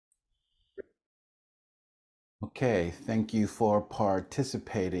Okay, thank you for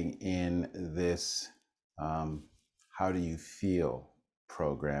participating in this How Do You Feel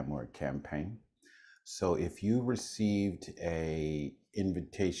program or campaign. So if you received a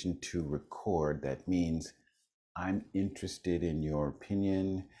invitation to record, that means I'm interested in your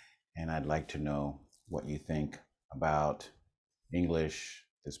opinion and I'd like to know what you think about English,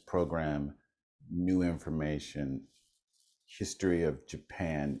 this program, new information, history of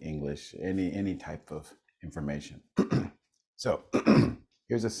Japan, English, any type of information. So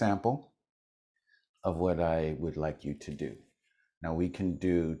here's a sample of what I would like you to do. Now we can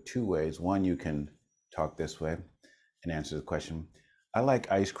do two ways. One, you can talk this way and answer the question. I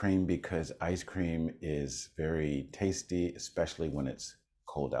like ice cream because ice cream is very tasty, especially when it's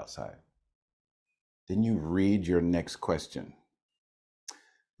cold outside. Then you read your next question.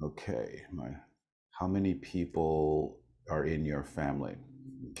 Okay, how many people are in your family?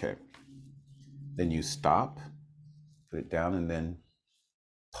 Okay. Then you stop, put it down, and then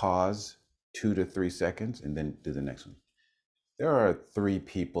pause 2 to 3 seconds, and then do the next one. There are 3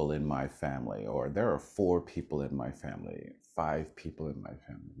 people in my family, or there are 4 people in my family, 5 people in my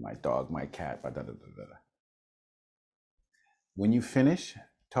family, my dog, my cat, blah, blah, blah, blah, blah. When you finish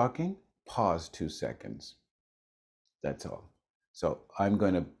talking, pause 2 seconds. That's all. So I'm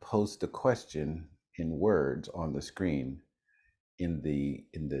going to post the question in words on the screen in the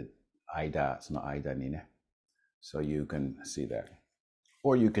AIDA, it's not AIDA ni ne. So you can see that.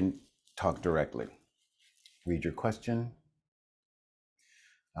 Or you can talk directly. Read your question.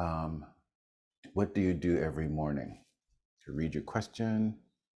 What do you do every morning? To read your question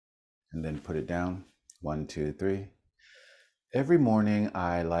and then put it down. 1, 2, 3. Every morning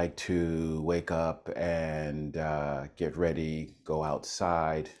I like to wake up and get ready, go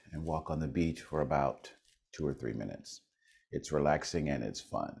outside and walk on the beach for about 2 or 3 minutes. It's relaxing and it's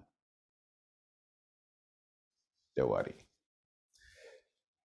fun. Dewari.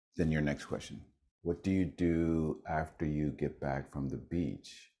 Then your next question. What do you do after you get back from the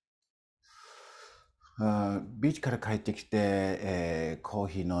beach? ビーチから帰ってきて、コー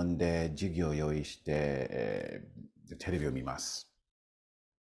ヒー飲んで、授業を用意して、テレビを見ます。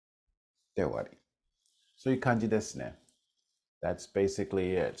で終わり。そういう感じですね。That's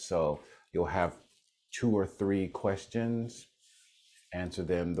basically it. So you'll have 2 or 3 questions. Answer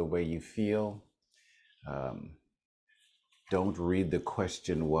them the way you feel. Don't read the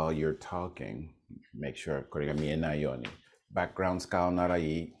question while you're talking. Make sure これが見えないように。Background 使うなら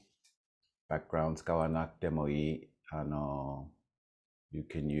いい。Background 使わなくてもいい。You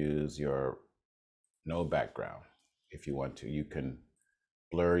can use your no background if you want to. You can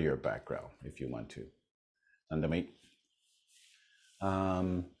blur your background if you want to. 何でもいい。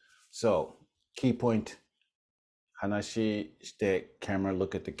So, key point. 話して camera,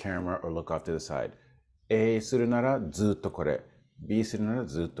 look at the camera or look off to the side. A するならずっとこれ。B するなら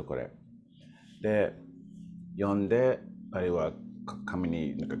ずっとこれ。で、読んで、あるいは紙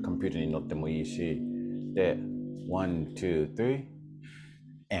に、なんかコンピューターに載ってもいいし、で、1, 2, 3,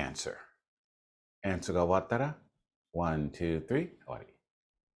 answer. answer が終わったら、1, 2, 3, 終わり。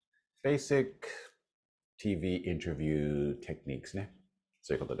Basic TV interview techniques ね。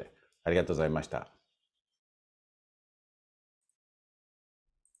そういうことで、ありがとうございました。